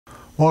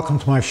Welcome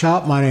to my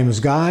shop. My name is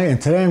Guy, and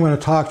today I'm going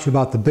to talk to you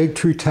about the Big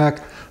Tree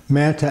Tech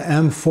Manta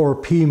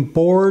M4P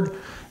board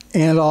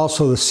and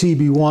also the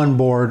CB1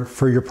 board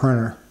for your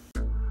printer.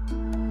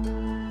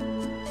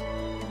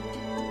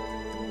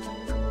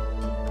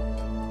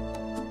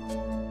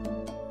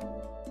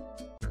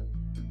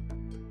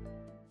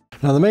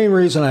 Now the main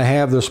reason I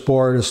have this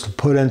board is to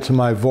put into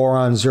my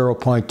Voron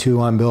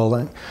 0.2 I'm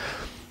building.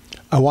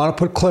 I want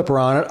to put clipper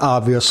on it,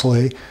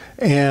 obviously,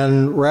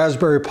 and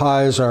Raspberry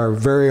Pis are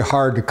very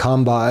hard to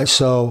come by.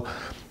 So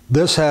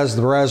this has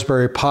the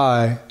Raspberry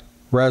Pi,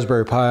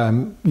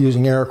 I'm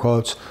using air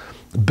quotes,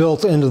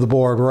 built into the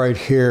board right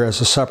here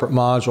as a separate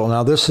module.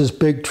 Now this is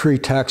Big Tree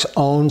Tech's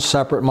own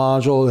separate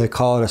module. They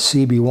call it a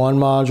CB1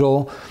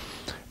 module.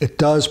 It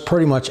does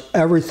pretty much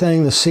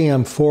everything the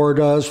CM4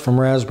 does from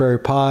Raspberry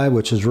Pi,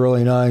 which is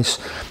really nice.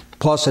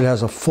 Plus it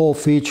has a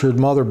full-featured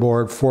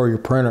motherboard for your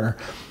printer.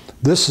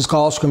 This is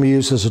also going to be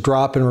used as a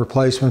drop-in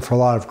replacement for a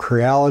lot of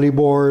Creality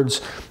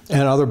boards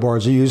and other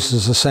boards. It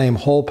uses the same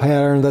hole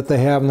pattern that they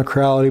have in the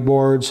Creality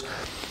boards,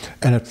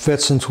 and it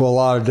fits into a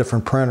lot of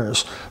different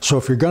printers. So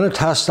if you're going to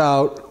test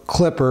out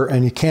Clipper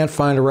and you can't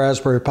find a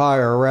Raspberry Pi,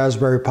 or a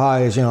Raspberry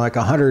Pi is like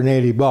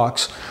 180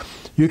 bucks,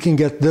 you can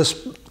get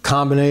this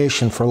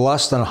combination for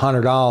less than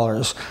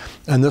 $100,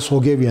 and this will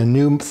give you a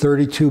new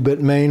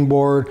 32-bit main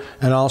board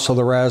and also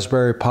the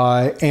Raspberry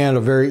Pi and a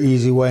very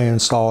easy way to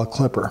install a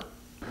Clipper.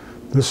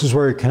 This is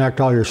where you connect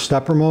all your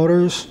stepper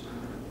motors.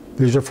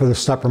 These are for the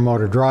stepper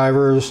motor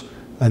drivers,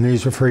 and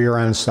these are for your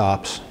end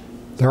stops.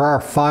 There are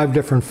 5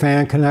 different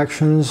fan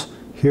connections,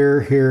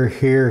 here, here,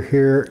 here,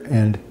 here,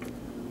 and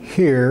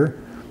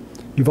here.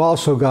 You've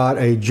also got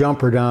a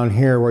jumper down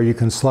here where you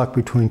can select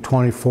between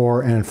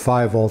 24 and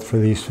 5 volt for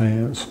these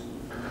fans.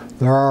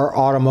 There are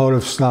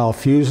automotive style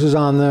fuses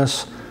on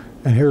this,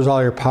 and here's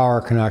all your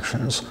power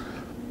connections.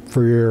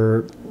 For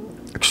your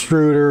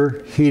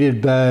extruder,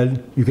 heated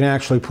bed, you can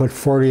actually put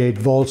 48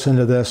 volts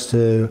into this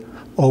to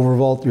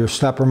overvolt your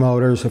stepper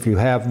motors if you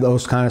have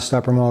those kind of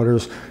stepper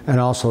motors, and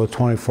also a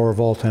 24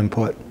 volt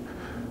input.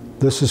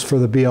 This is for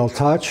the BL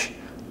Touch.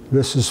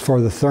 This is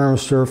for the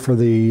thermistor for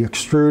the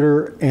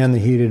extruder and the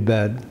heated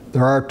bed.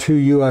 There are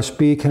 2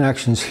 USB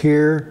connections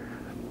here,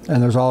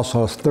 and there's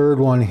also a third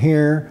one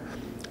here.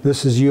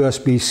 This is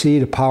USB-C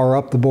to power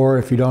up the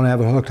board if you don't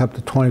have it hooked up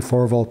to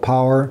 24 volt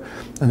power.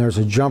 And there's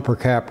a jumper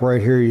cap right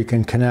here you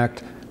can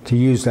connect to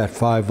use that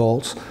 5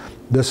 volts.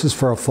 This is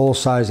for a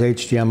full-size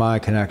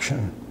HDMI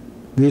connection.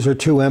 These are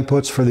 2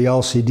 inputs for the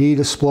LCD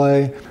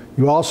display.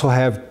 You also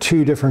have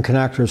 2 different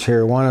connectors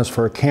here. One is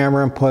for a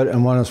camera input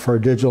and one is for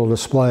a digital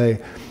display.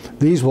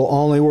 These will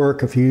only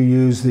work if you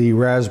use the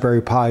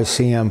Raspberry Pi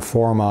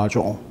CM4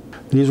 module.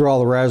 These are all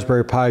the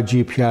Raspberry Pi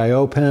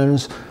GPIO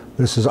pins.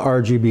 This is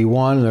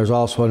RGB1, and there's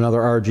also another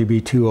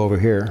RGB2 over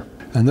here.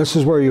 And this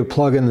is where you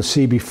plug in the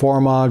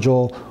CB4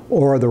 module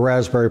or the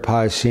Raspberry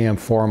Pi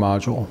CM4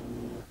 module.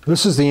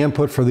 This is the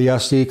input for the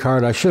SD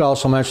card. I should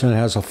also mention it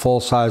has a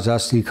full-size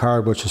SD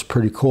card, which is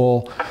pretty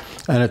cool,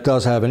 and it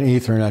does have an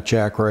Ethernet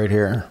jack right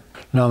here.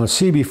 Now on the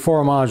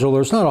CB4 module,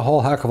 there's not a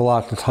whole heck of a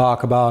lot to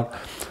talk about.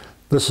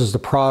 This is the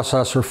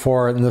processor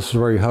for it, and this is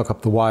where you hook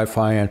up the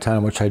Wi-Fi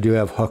antenna, which I do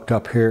have hooked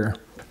up here.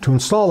 To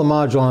install the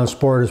module on this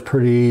board is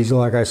pretty easy.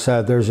 Like I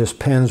said, there's just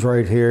pins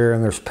right here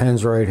and there's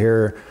pins right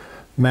here.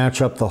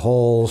 Match up the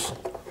holes.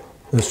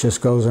 This just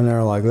goes in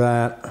there like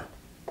that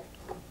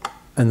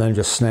and then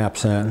just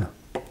snaps in.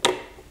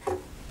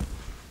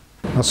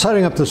 Now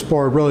setting up this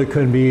board really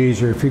couldn't be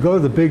easier. If you go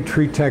to the Big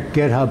Tree Tech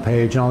GitHub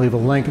page, and I'll leave a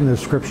link in the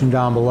description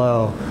down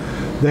below,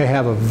 they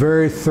have a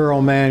very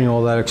thorough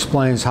manual that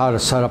explains how to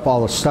set up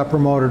all the stepper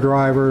motor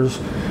drivers.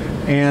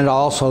 And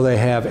also they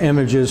have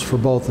images for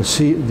both the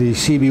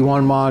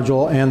CB1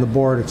 module and the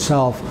board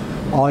itself.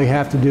 All you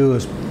have to do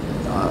is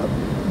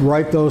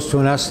write those to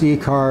an SD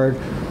card,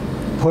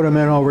 put them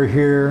in over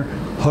here,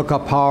 hook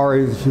up power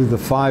either through the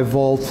 5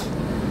 volt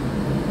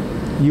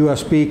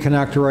USB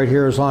connector right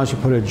here, as long as you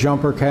put a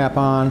jumper cap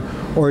on,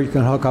 or you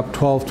can hook up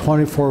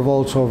 24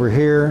 volts over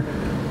here,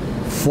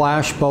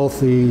 flash both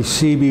the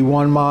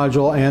CB1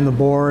 module and the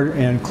board,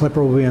 and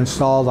Clipper will be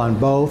installed on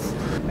both.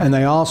 And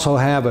they also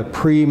have a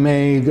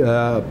pre-made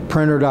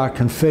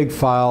printer.config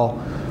file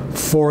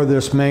for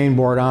this main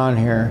board on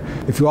here.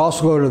 If you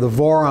also go to the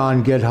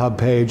Voron GitHub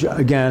page,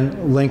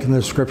 again, link in the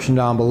description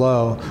down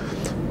below,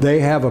 they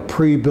have a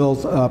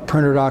pre-built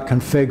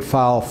printer.config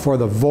file for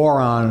the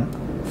Voron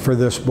for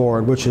this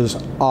board, which is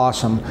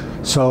awesome.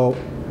 So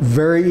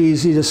very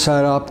easy to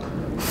set up,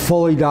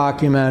 fully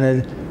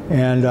documented,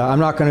 and I'm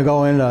not going to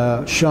go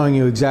into showing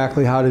you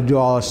exactly how to do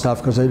all this stuff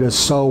because it is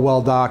so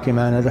well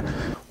documented.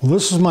 Well,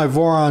 this is my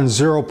Voron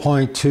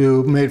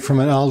 0.2 made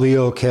from an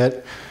LDO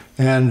kit,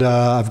 and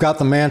I've got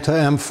the Manta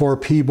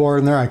M4P board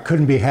in there. I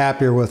couldn't be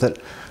happier with it.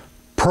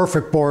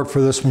 Perfect board for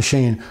this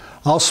machine.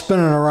 I'll spin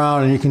it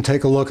around and you can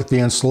take a look at the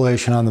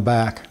installation on the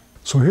back.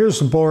 So here's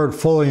the board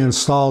fully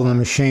installed in the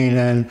machine,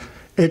 and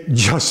it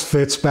just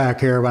fits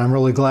back here, but I'm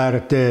really glad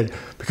it did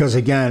because,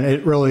 again,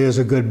 it really is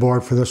a good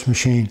board for this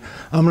machine.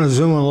 I'm going to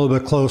zoom in a little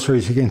bit closer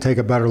so you can take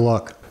a better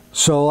look.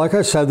 So like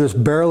I said, this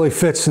barely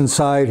fits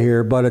inside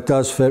here, but it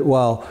does fit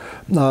well.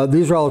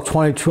 These are all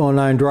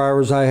 2209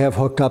 drivers I have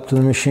hooked up to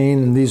the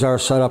machine, and these are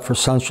set up for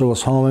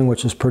sensorless homing,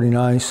 which is pretty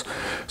nice.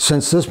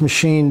 Since this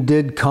machine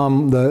did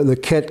come, the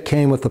kit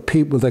came with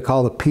what they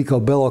call the peak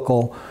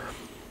umbilical.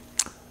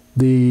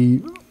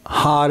 The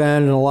hot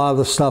end and a lot of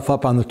the stuff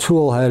up on the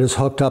tool head is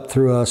hooked up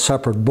through a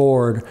separate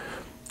board,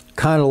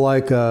 kind of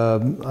like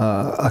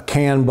a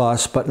CAN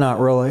bus, but not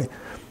really.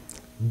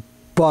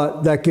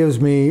 But that gives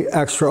me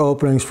extra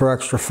openings for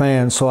extra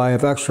fans. So I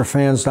have extra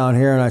fans down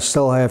here, and I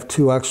still have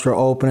 2 extra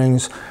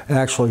openings,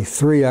 actually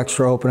 3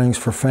 extra openings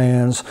for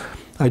fans.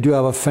 I do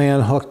have a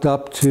fan hooked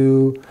up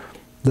to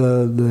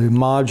the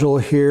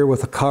module here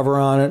with a cover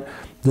on it.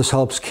 This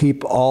helps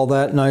keep all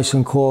that nice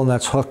and cool, and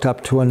that's hooked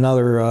up to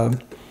another,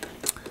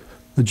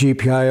 the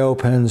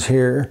GPIO pins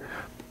here.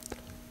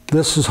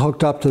 This is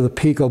hooked up to the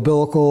peak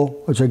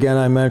umbilical, which again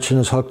I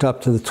mentioned is hooked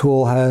up to the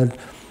tool head.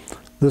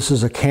 This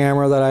is a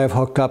camera that I have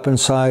hooked up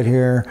inside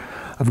here.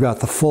 I've got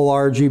the full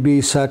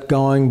RGB set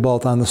going,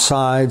 both on the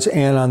sides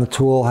and on the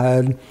tool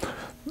head.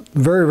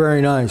 Very,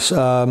 very nice.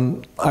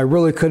 I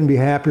really couldn't be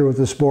happier with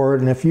this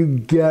board, and if you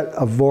get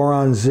a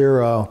Voron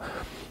 0,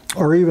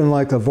 or even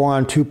like a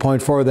Voron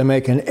 2.4, they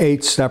make an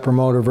 8-stepper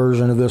motor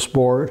version of this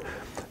board.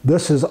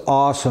 This is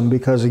awesome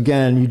because,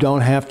 again, you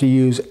don't have to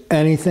use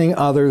anything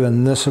other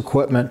than this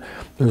equipment.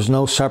 There's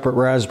no separate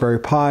Raspberry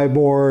Pi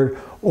board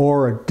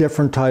or a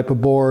different type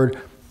of board.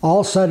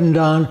 All said and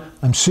done,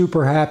 I'm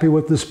super happy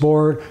with this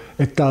board.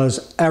 It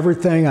does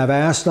everything I've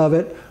asked of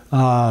it.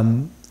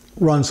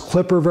 Runs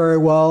Clipper very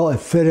well. It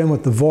fit in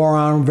with the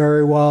Voron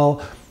very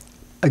well.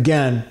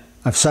 Again,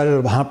 I've said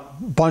it a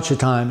bunch of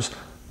times.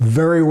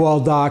 Very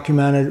well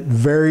documented,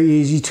 very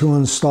easy to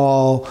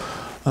install.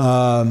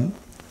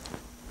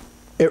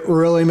 It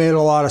really made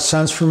a lot of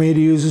sense for me to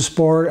use this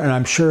board, and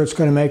I'm sure it's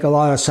going to make a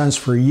lot of sense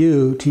for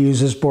you to use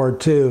this board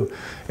too.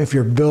 If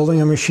you're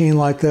building a machine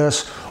like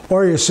this,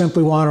 or you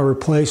simply want to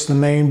replace the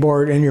main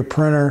board in your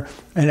printer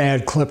and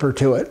add Clipper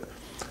to it.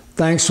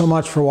 Thanks so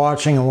much for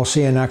watching, and we'll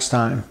see you next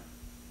time.